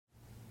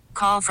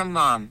Call from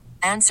mom.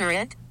 Answer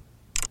it.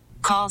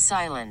 Call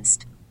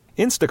silenced.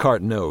 Instacart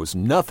knows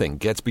nothing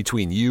gets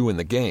between you and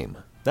the game.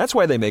 That's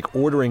why they make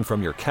ordering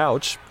from your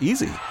couch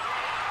easy.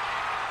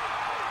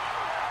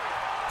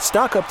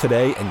 Stock up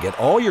today and get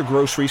all your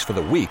groceries for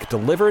the week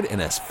delivered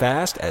in as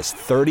fast as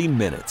 30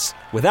 minutes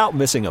without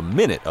missing a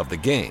minute of the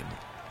game.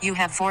 You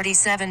have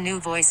 47 new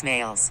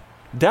voicemails.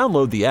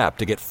 Download the app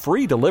to get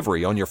free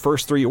delivery on your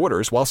first 3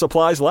 orders while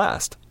supplies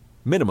last.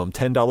 Minimum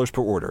 $10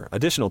 per order.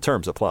 Additional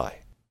terms apply.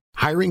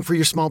 Hiring for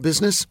your small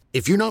business?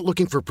 If you're not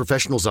looking for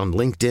professionals on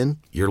LinkedIn,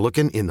 you're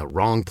looking in the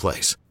wrong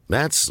place.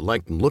 That's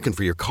like looking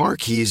for your car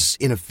keys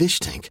in a fish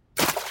tank.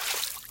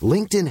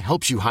 LinkedIn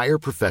helps you hire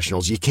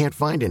professionals you can't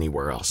find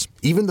anywhere else,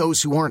 even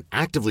those who aren't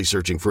actively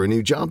searching for a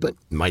new job but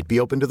might be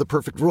open to the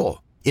perfect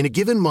role. In a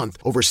given month,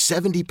 over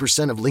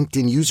 70% of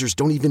LinkedIn users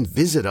don't even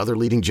visit other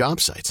leading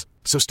job sites.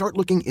 So start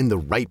looking in the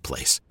right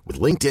place. With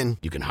LinkedIn,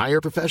 you can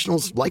hire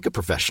professionals like a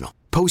professional.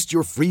 Post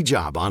your free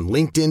job on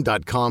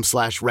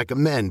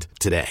linkedin.com/recommend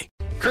today.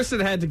 Kristen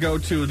had to go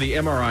to the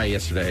MRI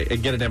yesterday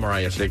and get an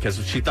MRI yesterday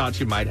because she thought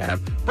she might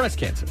have breast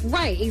cancer.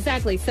 Right,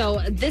 exactly.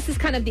 So this is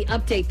kind of the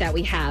update that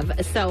we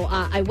have. So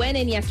I went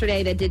in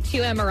yesterday. They did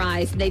 2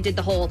 MRIs. And they did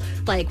the whole,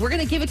 like, we're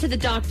going to give it to the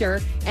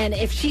doctor. And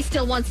if she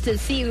still wants to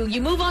see you,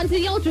 you move on to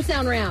the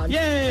ultrasound round. Yay!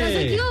 And I was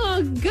like,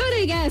 oh,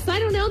 good, I guess. I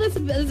don't know. This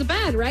is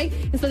bad, right?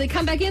 And so they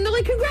come back in. They're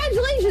like,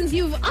 congratulations,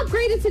 you've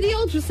upgraded to the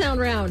ultrasound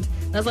round.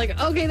 And I was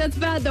like, okay, that's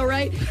bad though,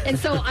 right? And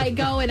so I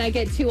go and I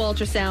get 2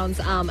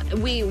 ultrasounds.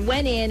 We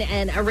went in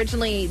and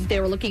originally they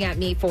were looking at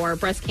me for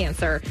breast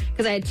cancer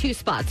because I had 2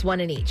 spots, 1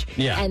 in each.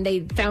 Yeah. And they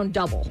found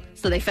double.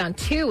 So they found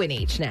 2 in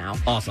each now.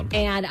 Awesome.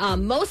 And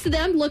most of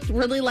them looked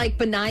really like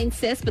benign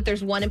cysts, but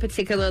there's one in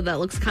particular that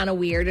looks kind of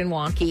weird and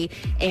wonky.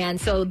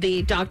 And so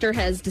the doctor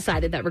has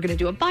decided that we're going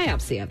to do a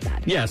biopsy of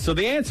that. Yeah, so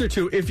the answer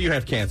to if you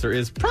have cancer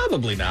is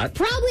probably not.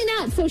 Probably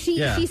not. So she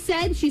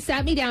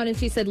sat me down and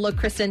she said, look,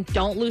 Kristen,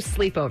 don't lose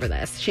sleep over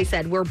this. She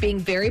said, we're being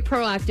very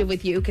proactive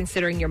with you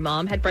considering your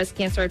mom had breast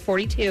cancer at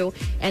 42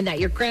 and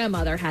that your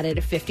grandmother had it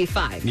at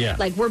 55. Yeah.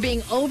 Like, we're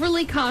being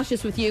overly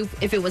cautious with you.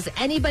 If it was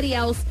anybody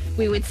else,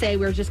 we would say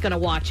we're just going to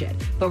watch it.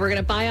 But we're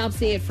going to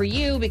biopsy it for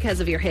you because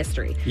of your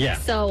history. Yeah.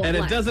 So, and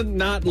it doesn't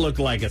not look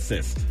like a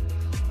cyst.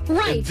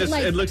 Right.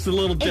 It looks a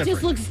little different. It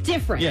just looks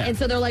different. Yeah. And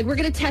so they're like, we're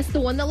going to test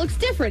the one that looks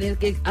different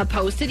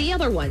opposed to the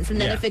other ones.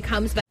 And then if it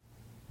comes back.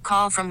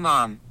 Call from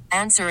mom.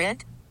 Answer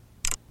it.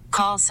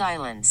 Call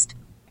silenced.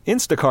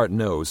 Instacart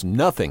knows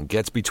nothing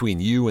gets between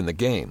you and the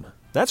game.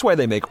 That's why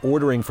they make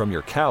ordering from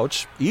your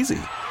couch easy.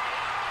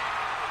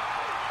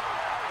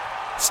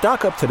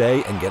 Stock up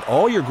today and get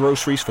all your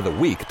groceries for the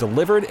week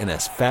delivered in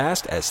as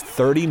fast as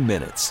 30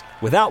 minutes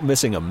without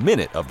missing a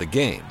minute of the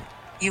game.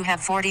 You have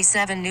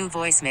 47 new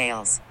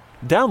voicemails.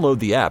 Download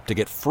the app to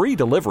get free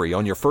delivery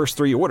on your first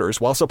 3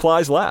 orders while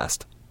supplies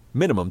last.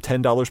 Minimum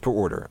 $10 per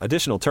order.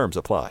 Additional terms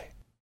apply.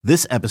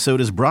 This episode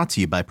is brought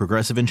to you by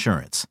Progressive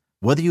Insurance.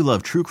 Whether you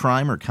love true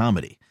crime or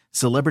comedy,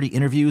 celebrity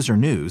interviews or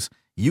news,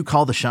 you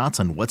call the shots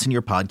on what's in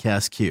your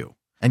podcast queue.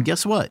 And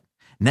guess what?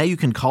 Now you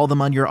can call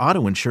them on your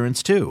auto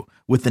insurance too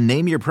with the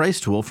Name Your Price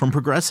tool from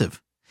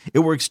Progressive. It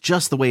works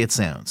just the way it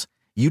sounds.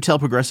 You tell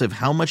Progressive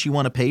how much you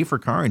want to pay for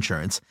car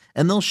insurance,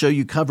 and they'll show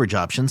you coverage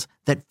options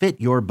that fit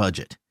your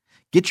budget.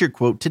 Get your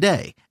quote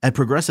today at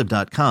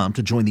Progressive.com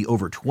to join the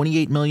over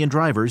 28 million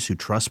drivers who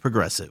trust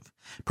Progressive.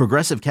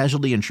 Progressive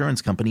Casualty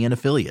Insurance Company and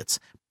Affiliates.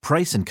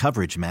 Price and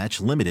coverage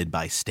match limited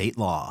by state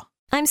law.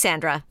 I'm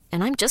Sandra,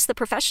 and I'm just the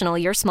professional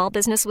your small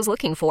business was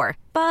looking for.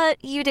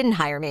 But you didn't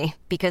hire me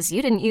because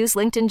you didn't use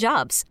LinkedIn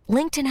Jobs.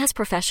 LinkedIn has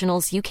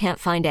professionals you can't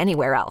find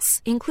anywhere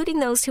else, including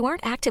those who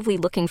aren't actively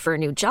looking for a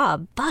new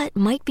job, but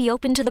might be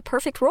open to the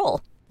perfect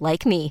role,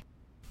 like me.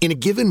 In a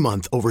given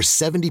month, over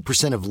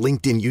 70% of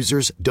LinkedIn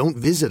users don't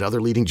visit other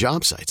leading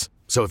job sites.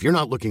 So if you're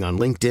not looking on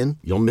LinkedIn,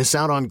 you'll miss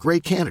out on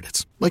great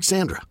candidates like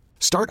Sandra.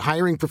 Start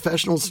hiring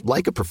professionals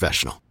like a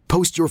professional.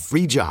 Post your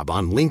free job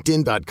on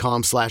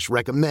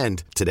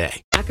linkedin.com/recommend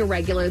today.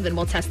 Irregular, then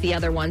we'll test the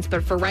other ones.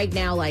 But for right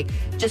now,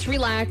 just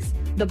relax.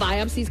 The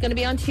biopsy is going to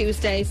be on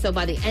Tuesday. So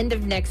by the end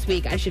of next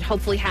week, I should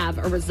hopefully have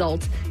a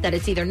result that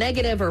it's either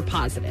negative or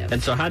positive.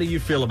 And so how do you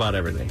feel about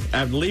everything?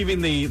 After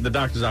leaving the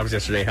doctor's office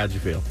yesterday, how'd you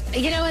feel?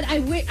 You know what?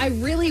 I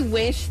really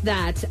wish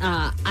that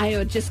I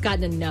had just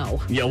gotten a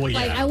no. Yeah, well,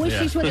 yeah. I wish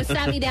she would have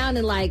sat me down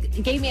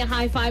and gave me a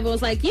high five. I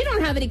was like, you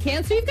don't have any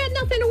cancer. You've got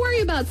nothing to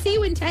worry about. See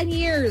you in 10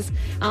 years.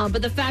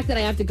 But the fact that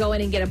I have to go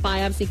in and get a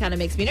biopsy kind of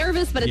makes me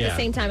nervous. But at the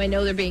same time, I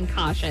know they're being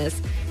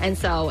cautious. And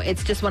so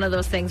it's just one of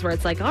those things where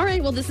it's like, all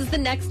right, well, this is the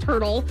next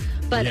hurdle.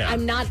 But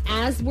I'm not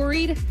as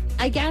worried,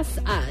 I guess,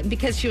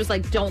 because she was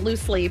like, don't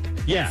lose sleep.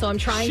 Yeah. So I'm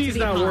trying to be She's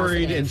not positive.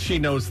 worried, and she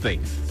knows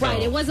things. So.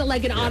 Right. It wasn't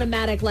like an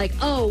automatic,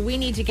 we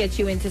need to get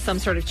you into some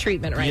sort of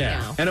treatment right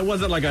now. And it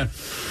wasn't like a,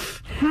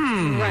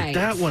 right.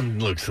 That one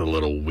looks a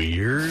little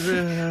weird.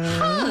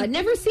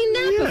 Never seen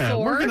that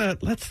before.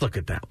 Let's look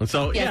at that one.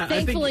 So,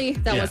 thankfully, I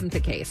think, that wasn't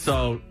the case.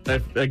 So,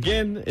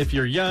 if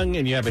you're young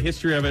and you have a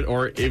history of it,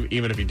 or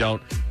even if you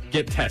don't,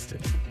 get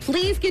tested.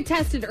 Please get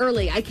tested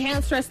early. I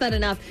can't stress that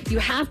enough. You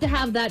have to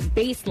have that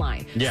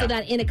baseline so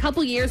that in a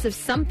couple years, if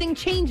something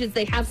changes,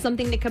 they have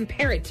something to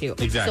compare it to.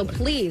 Exactly. So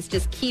please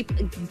just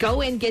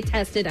go and get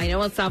tested. I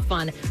know it's not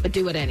fun, but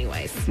do it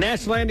anyways.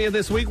 Nashlandia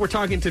this week, we're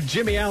talking to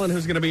Jimmy Allen,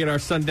 who's going to be at our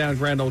Sundown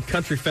Grand Old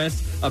Country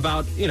Fest,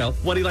 about,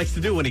 what he likes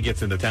to do when he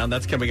gets into town.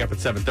 That's coming up at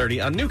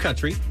 7:30 on New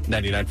Country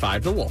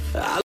 99.5 The Wolf.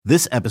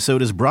 This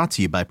episode is brought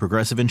to you by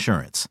Progressive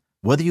Insurance.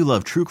 Whether you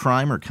love true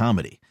crime or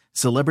comedy,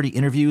 celebrity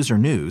interviews or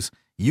news,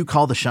 you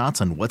call the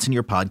shots on what's in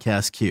your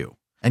podcast queue.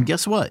 And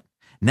guess what?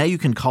 Now you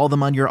can call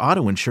them on your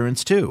auto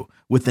insurance too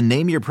with the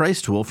Name Your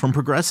Price tool from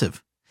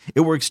Progressive.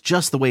 It works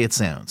just the way it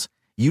sounds.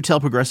 You tell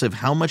Progressive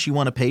how much you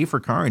want to pay for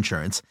car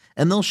insurance,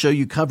 and they'll show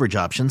you coverage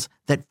options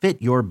that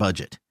fit your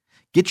budget.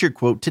 Get your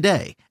quote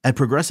today at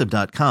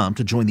Progressive.com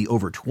to join the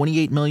over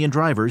 28 million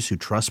drivers who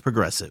trust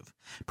Progressive.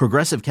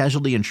 Progressive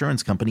Casualty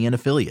Insurance Company and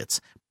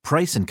Affiliates.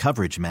 Price and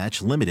coverage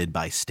match limited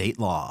by state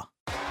law.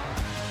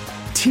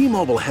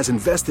 T-Mobile has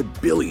invested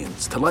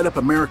billions to light up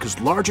America's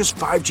largest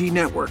 5G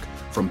network,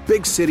 from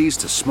big cities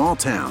to small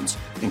towns,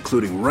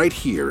 including right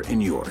here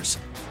in yours.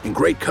 And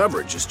great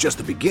coverage is just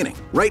the beginning.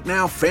 Right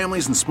now,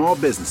 families and small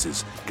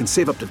businesses can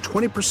save up to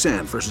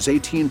 20% versus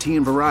AT&T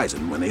and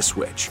Verizon when they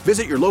switch.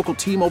 Visit your local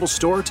T-Mobile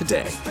store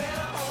today.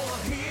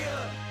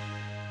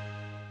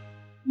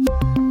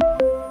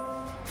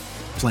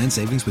 Plan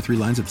savings with 3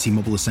 lines of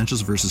T-Mobile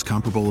Essentials versus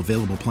comparable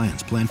available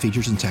plans. Plan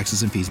features and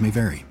taxes and fees may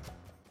vary.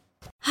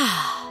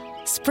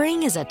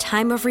 Spring is a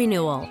time of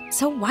renewal,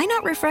 so why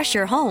not refresh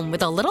your home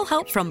with a little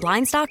help from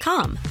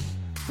Blinds.com?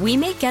 We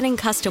make getting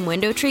custom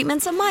window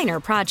treatments a minor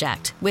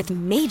project with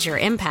major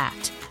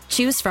impact.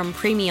 Choose from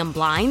premium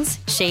blinds,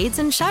 shades,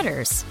 and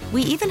shutters.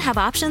 We even have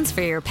options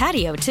for your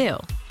patio, too.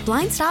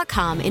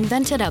 Blinds.com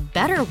invented a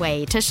better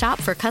way to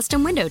shop for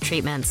custom window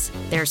treatments.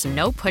 There's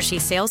no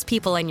pushy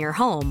salespeople in your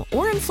home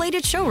or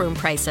inflated showroom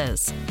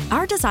prices.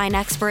 Our design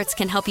experts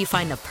can help you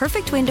find the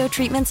perfect window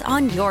treatments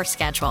on your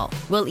schedule.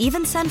 We'll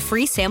even send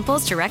free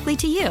samples directly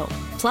to you.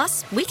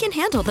 Plus, we can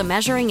handle the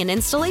measuring and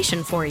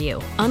installation for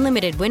you.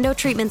 Unlimited window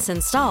treatments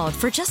installed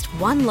for just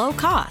one low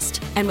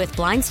cost. And with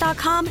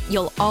Blinds.com,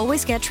 you'll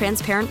always get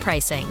transparent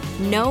pricing.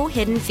 No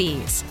hidden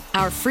fees.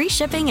 Our free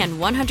shipping and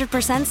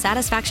 100%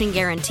 satisfaction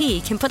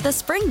guarantee can put the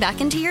spring back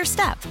into your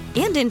step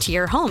and into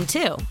your home,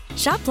 too.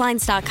 Shop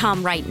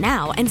Blinds.com right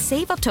now and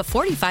save up to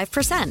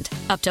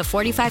 45%. Up to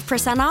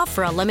 45% off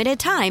for a limited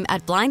time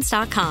at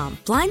Blinds.com.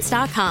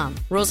 Blinds.com.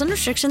 Rules and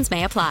restrictions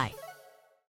may apply.